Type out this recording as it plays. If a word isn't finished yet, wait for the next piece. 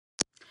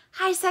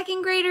Hi,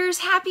 second graders,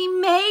 happy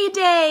May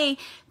Day.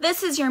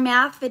 This is your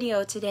math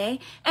video today,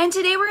 and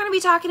today we're going to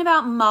be talking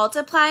about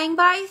multiplying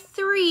by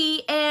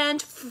 3 and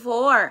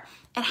 4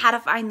 and how to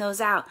find those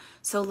out.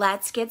 So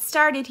let's get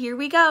started. Here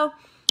we go.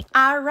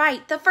 All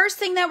right, the first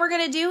thing that we're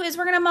going to do is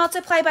we're going to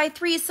multiply by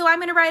 3. So I'm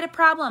going to write a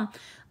problem.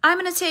 I'm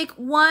going to take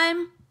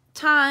 1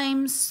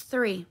 times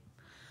 3.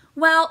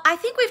 Well, I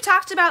think we've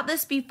talked about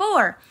this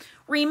before.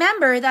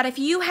 Remember that if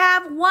you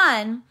have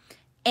 1,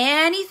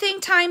 anything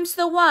times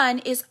the 1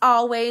 is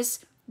always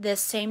this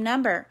same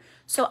number.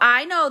 So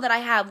I know that I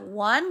have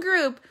one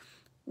group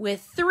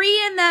with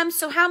 3 in them.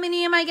 So how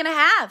many am I going to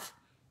have?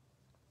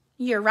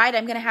 You're right,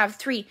 I'm going to have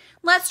 3.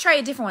 Let's try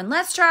a different one.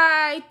 Let's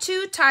try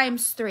 2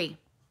 times 3.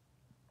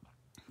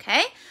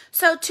 Okay,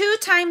 so 2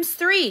 times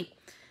 3.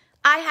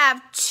 I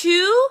have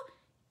 2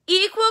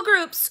 equal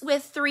groups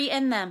with 3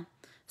 in them.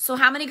 So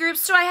how many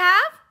groups do I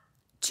have?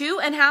 2,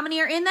 and how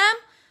many are in them?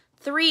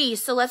 3.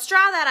 So let's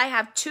draw that. I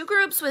have 2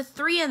 groups with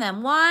 3 in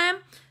them. 1,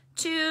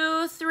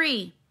 2,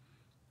 3.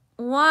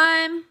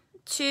 1,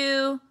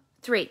 2,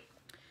 3.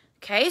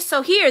 Okay,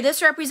 so here,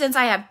 this represents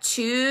I have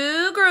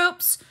 2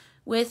 groups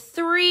with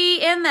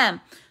 3 in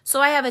them.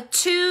 So I have a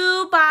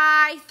 2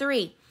 by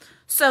 3.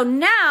 So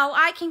now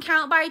I can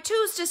count by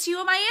 2s to see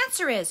what my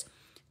answer is.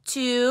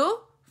 2,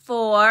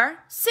 4,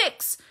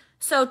 6.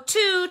 So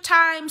 2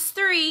 times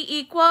 3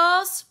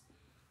 equals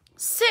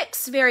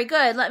 6. Very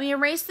good. Let me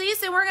erase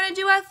these, and we're going to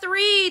do a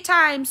 3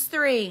 times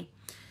 3.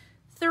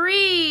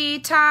 3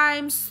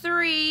 times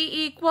 3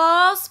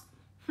 equals,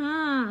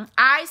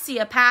 I see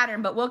a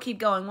pattern, but we'll keep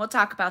going. We'll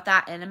talk about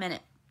that in a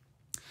minute.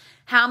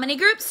 How many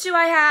groups do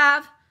I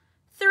have?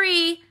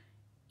 3.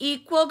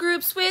 Equal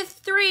groups with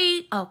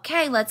 3.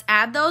 Okay, let's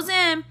add those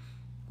in.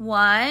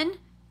 1,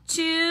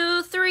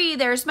 2, 3.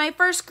 There's my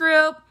first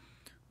group.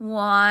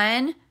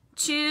 1,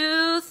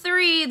 2,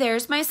 3.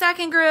 There's my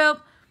second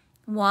group.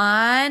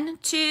 1,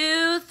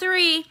 2,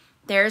 3.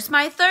 There's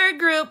my third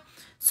group.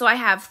 So I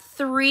have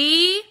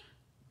 3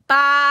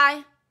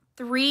 by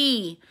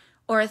 3,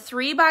 or a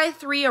 3 by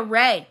 3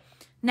 array.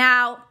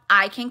 Now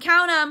I can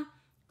count them.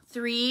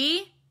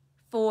 3,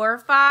 4,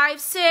 5,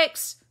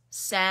 6,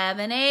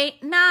 7,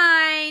 8,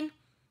 9.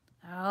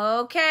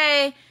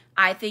 Okay,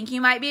 I think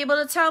you might be able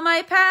to tell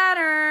my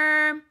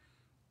pattern.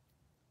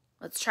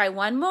 Let's try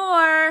one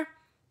more.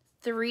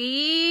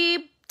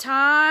 3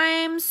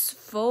 times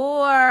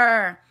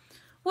 4.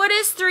 What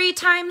is 3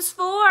 times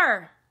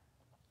 4?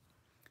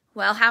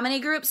 Well, how many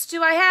groups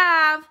do I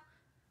have?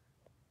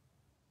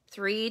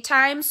 3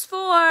 times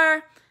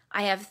 4.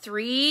 I have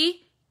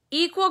 3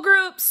 equal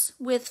groups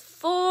with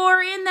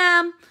 4 in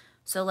them.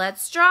 So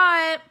let's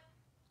draw it.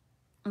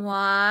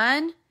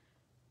 1,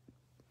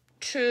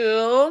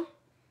 2,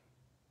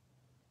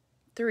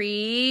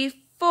 3,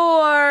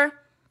 4.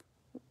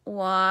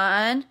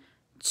 1,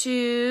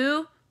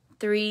 2,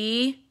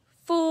 3,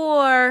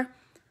 4.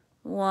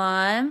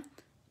 1,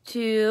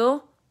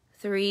 2,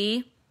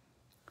 3,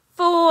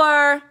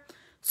 4.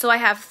 So I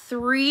have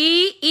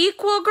 3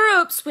 equal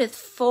groups with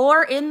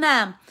 4 in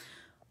them.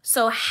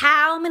 So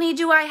how many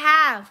do I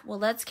have? Well,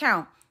 let's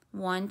count.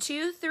 1,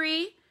 2,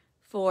 3,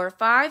 4,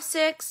 5,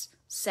 6,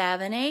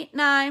 7, 8,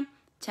 9,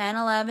 10,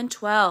 11,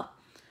 12.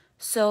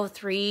 So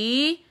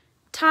 3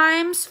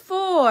 times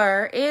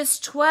 4 is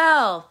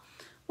 12.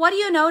 What do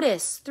you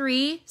notice?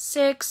 3,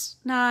 6,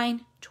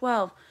 9,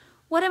 12.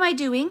 What am I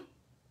doing?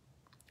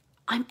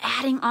 I'm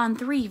adding on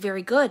 3.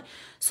 Very good.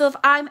 So if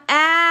I'm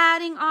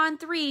adding on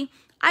 3,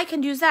 I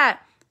can use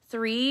that.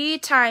 3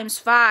 times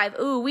 5.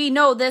 Ooh, we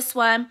know this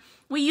one.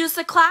 We use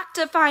the clock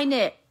to find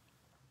it.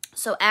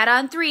 So add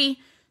on 3.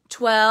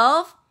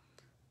 12,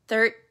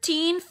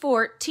 13,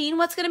 14.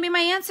 What's going to be my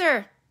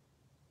answer?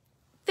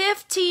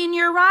 15.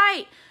 You're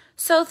right.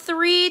 So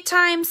 3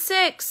 times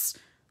 6.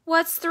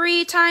 What's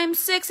 3 times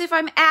 6 if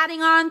I'm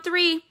adding on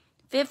 3?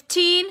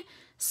 15,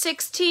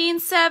 16,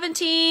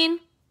 17.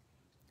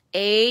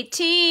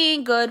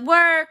 18, good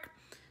work.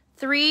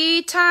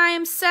 3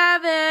 times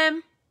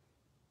 7.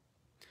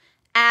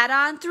 Add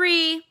on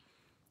 3.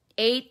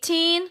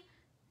 18,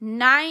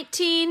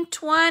 19,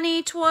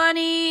 20,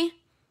 21,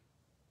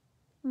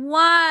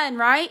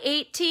 right?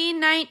 18,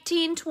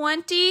 19,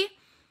 20,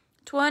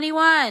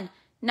 21.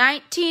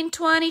 19,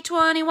 20,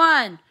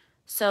 21.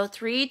 So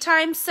 3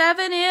 times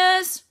 7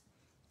 is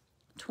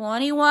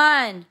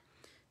 21.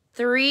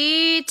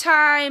 3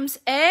 times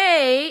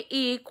A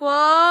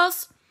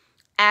equals,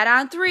 add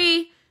on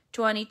 3,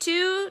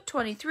 22,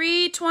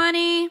 23,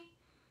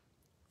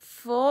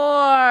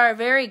 24.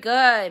 Very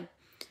good.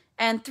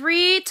 And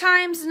 3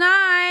 times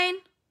 9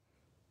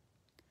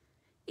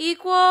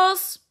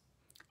 equals,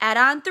 add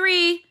on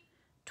 3,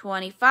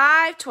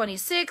 25,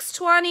 26,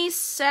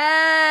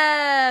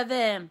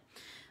 27.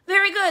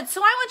 Very good.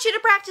 So I want you to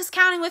practice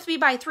counting with me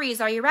by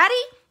 3s. Are you ready?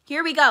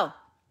 Here we go.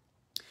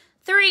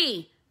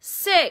 3,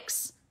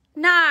 6,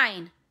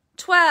 9,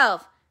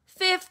 12,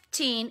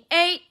 15,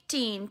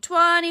 18,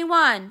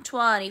 21,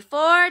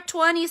 24,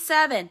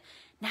 27.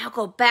 Now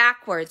go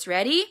backwards.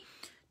 Ready?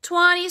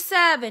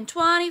 27,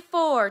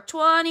 24,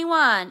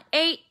 21,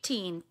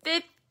 18,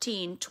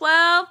 15,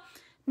 12,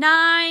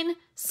 9,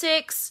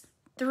 6,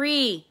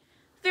 3.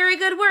 Very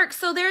good work.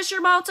 So there's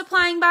your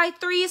multiplying by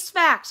threes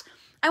fact.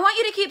 I want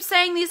you to keep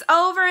saying these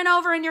over and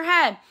over in your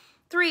head.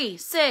 3,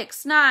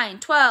 6, 9,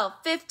 12,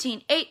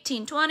 15,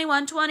 18,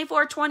 21,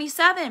 24,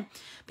 27.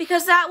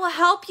 Because that will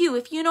help you.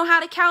 If you know how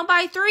to count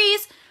by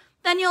threes,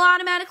 then you'll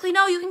automatically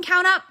know you can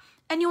count up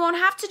and you won't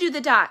have to do the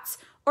dots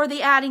or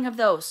the adding of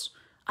those.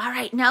 All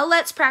right, now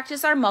let's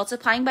practice our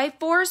multiplying by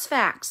fours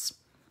facts.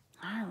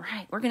 All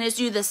right, we're going to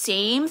do the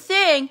same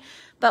thing,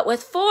 but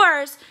with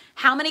fours.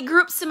 How many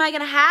groups am I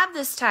going to have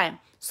this time?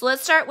 So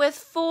let's start with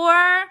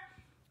 4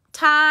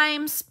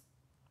 times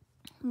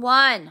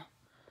 1.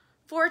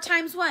 4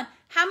 times 1.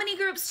 How many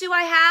groups do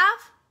I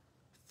have?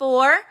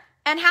 4.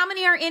 And how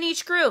many are in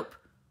each group?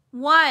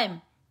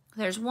 1.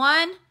 There's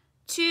 1,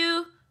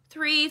 2,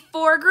 3,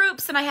 4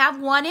 groups, and I have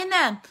 1 in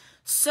them.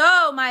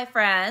 So, my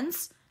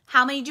friends,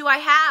 how many do I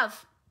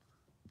have?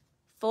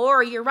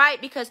 4. You're right,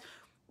 because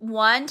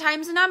 1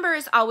 times a number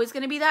is always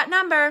going to be that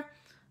number.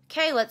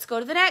 Okay, let's go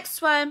to the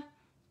next one.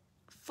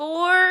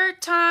 4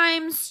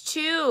 times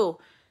 2.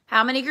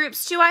 How many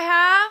groups do I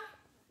have?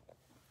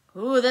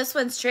 Ooh, this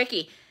one's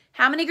tricky.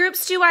 How many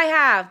groups do I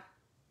have?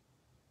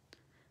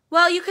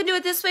 Well, you can do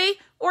it this way,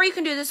 or you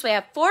can do it this way. I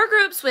have 4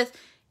 groups with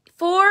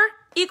 4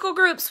 equal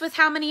groups with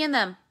how many in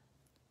them?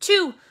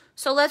 2.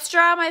 So let's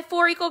draw my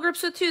 4 equal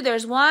groups with 2.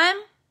 There's 1,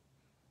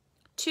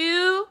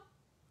 2,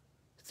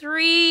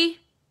 3,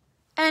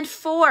 and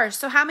 4.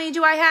 So how many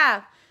do I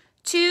have?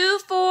 2,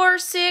 4,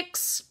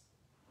 6,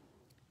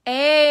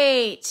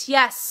 8.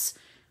 Yes.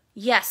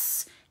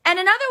 Yes. And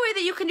another way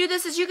that you can do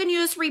this is you can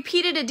use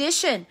repeated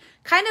addition,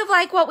 kind of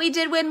like what we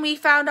did when we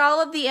found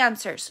all of the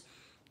answers.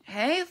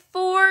 Okay,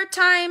 4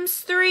 times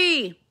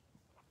 3.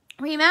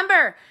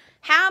 Remember,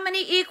 how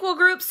many equal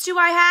groups do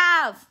I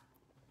have?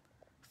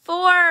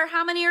 4.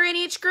 How many are in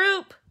each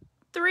group?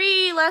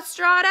 3. Let's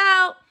draw it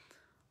out.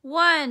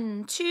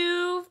 1,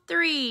 2,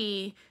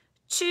 3.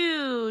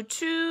 2,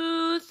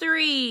 2,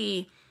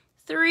 3.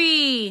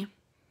 3.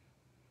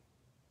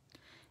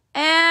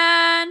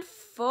 And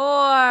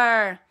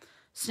 4.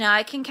 So now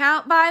I can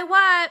count by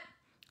what?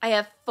 I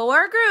have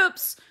 4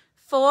 groups,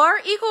 4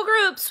 equal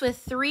groups with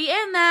 3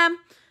 in them.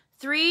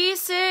 3,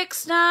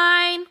 6,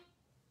 9,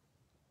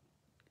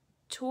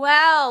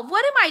 12.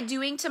 What am I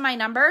doing to my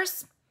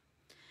numbers?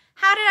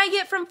 How did I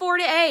get from 4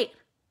 to 8?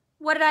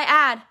 What did I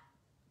add?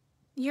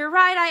 You're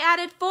right, I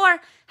added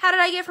 4. How did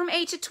I get from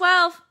 8 to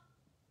 12?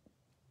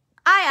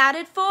 I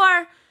added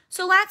 4.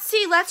 So let's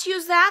see, let's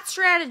use that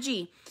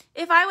strategy.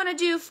 If I want to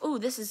do,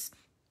 this is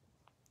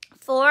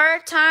 4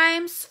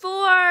 times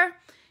 4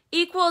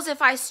 equals,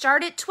 if I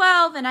start at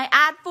 12 and I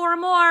add 4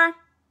 more.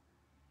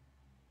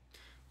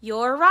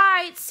 You're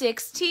right,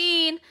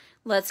 16.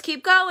 Let's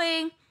keep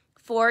going.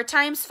 4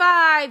 times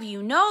 5,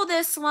 you know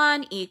this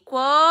one,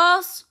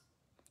 equals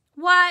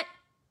what?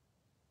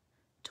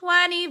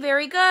 20,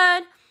 very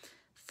good.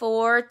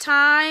 4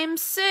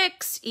 times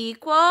 6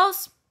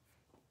 equals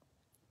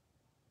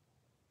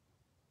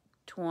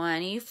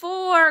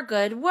 24,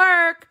 good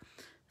work.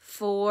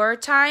 4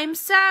 times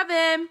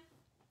 7.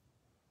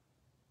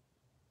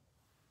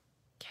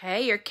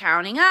 Okay, you're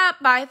counting up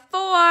by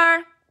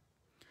 4.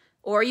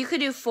 Or you could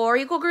do 4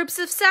 equal groups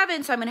of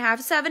 7. So I'm going to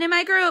have 7 in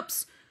my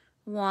groups.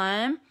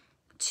 1,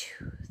 2,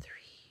 3,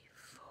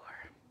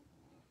 4,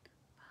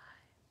 5,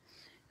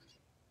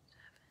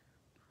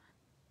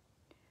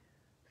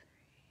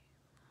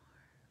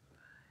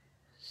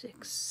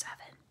 6, 7.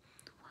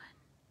 1,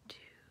 2,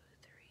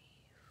 3,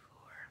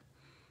 4,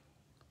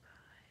 5,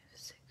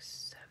 6,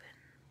 7.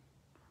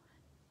 1,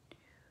 2, 3,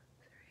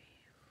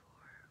 4,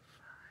 5,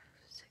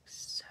 6,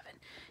 7.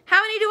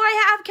 How many do I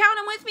have? Count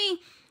them with me.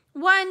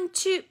 1,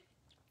 2.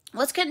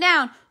 Let's get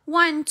down.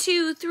 1,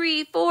 2,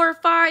 3, 4,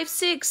 5,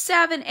 6,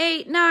 7,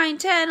 8, 9,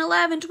 10,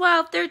 11,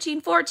 12,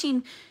 13,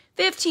 14,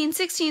 15,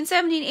 16,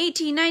 17,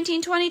 18,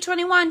 19, 20,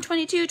 21,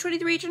 22,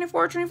 23,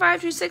 24, 25,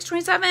 26,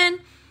 27.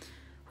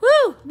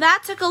 Woo,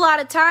 that took a lot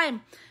of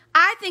time.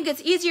 I think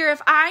it's easier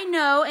if I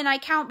know and I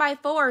count by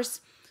 4s.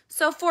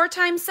 So 4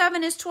 times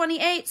 7 is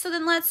 28. So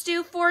then let's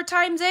do 4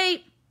 times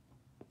 8.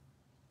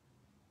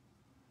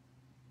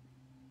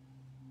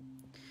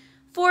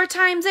 4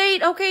 times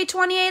 8. Okay,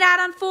 28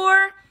 add on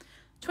 4.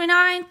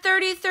 29,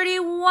 30,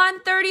 31,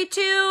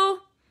 32.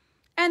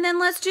 And then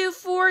let's do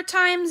 4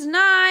 times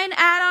 9.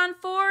 Add on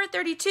 4.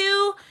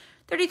 32,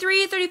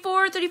 33,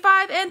 34,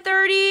 35, and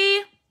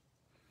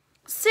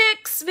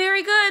 36.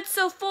 Very good.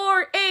 So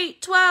 4,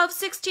 8, 12,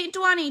 16,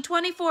 20,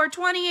 24,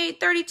 28,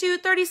 32,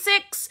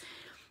 36.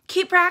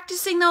 Keep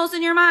practicing those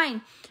in your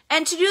mind.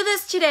 And to do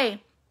this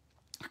today,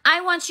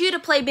 I want you to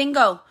play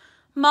bingo.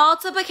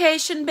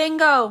 Multiplication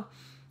bingo.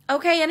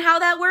 Okay, and how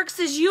that works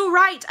is you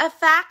write a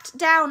fact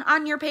down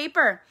on your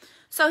paper.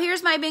 So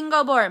here's my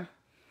bingo board.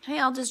 Okay,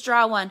 I'll just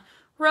draw one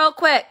real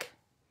quick.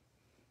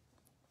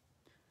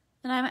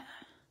 And I'm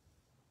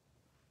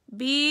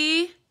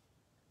B-I-N-G-O.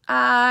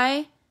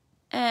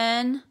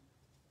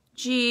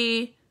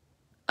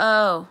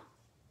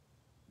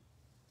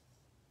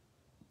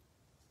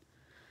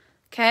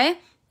 Okay,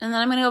 and then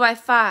I'm going to go by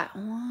 5.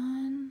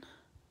 1,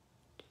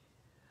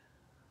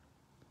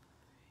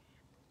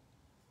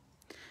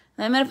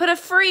 I'm going to put a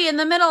free in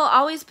the middle.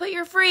 Always put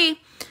your free.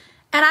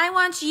 And I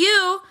want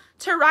you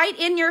to write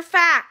in your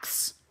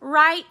facts.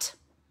 Write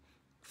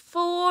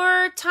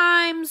 4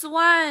 times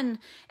 1.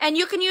 And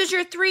you can use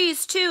your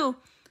threes too.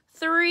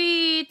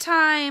 3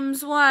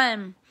 times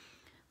 1.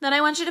 Then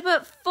I want you to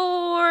put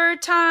 4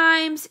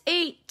 times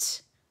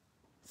 8.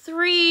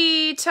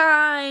 3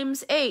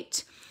 times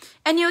 8.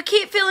 And you would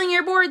keep filling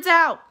your boards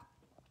out.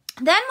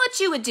 Then what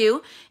you would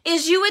do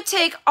is you would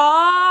take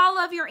all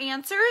of your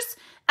answers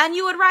and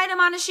you would write them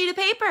on a sheet of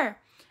paper.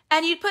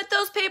 And you'd put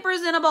those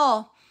papers in a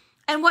bowl.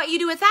 And what you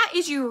do with that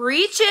is you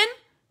reach in,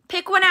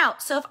 pick one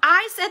out. So if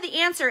I said the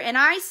answer and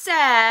I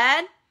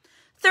said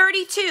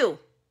 32,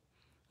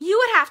 you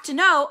would have to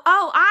know,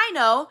 oh, I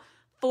know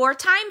 4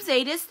 times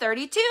 8 is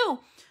 32.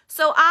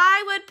 So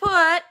I would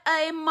put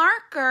a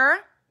marker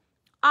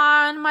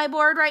on my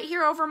board right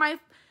here over my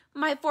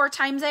 4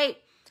 times 8.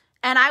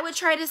 And I would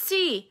try to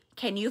see,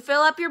 can you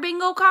fill up your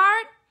bingo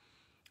card?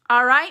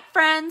 All right,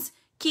 friends,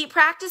 keep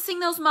practicing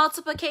those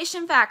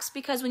multiplication facts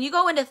because when you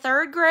go into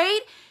 3rd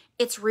grade,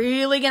 it's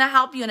really going to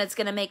help you and it's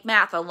going to make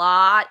math a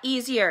lot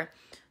easier.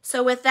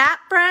 So with that,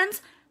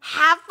 friends,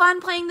 have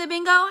fun playing the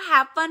bingo,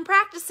 have fun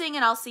practicing,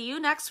 and I'll see you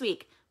next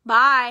week.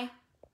 Bye.